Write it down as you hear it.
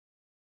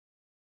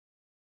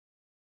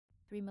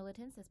3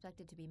 militants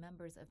suspected to be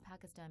members of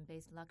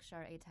Pakistan-based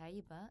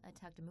Lashkar-e-Taiba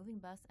attacked a moving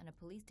bus and a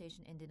police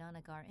station in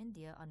Dinanagar,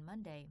 India on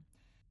Monday.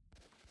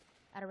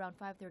 At around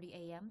 5:30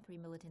 a.m., 3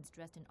 militants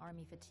dressed in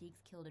army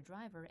fatigues killed a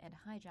driver and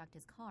hijacked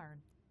his car.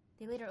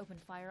 They later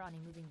opened fire on a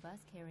moving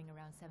bus carrying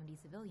around 70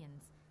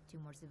 civilians. 2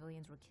 more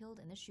civilians were killed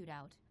in the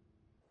shootout.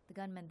 The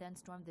gunmen then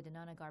stormed the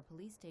Dinanagar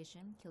police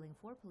station, killing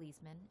 4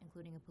 policemen,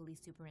 including a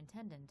police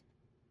superintendent.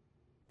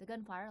 The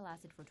gunfire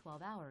lasted for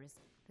 12 hours.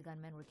 The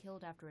gunmen were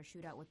killed after a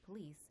shootout with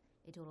police.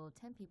 A total of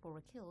 10 people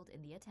were killed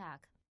in the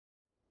attack.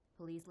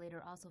 Police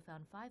later also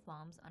found 5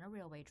 bombs on a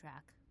railway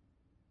track.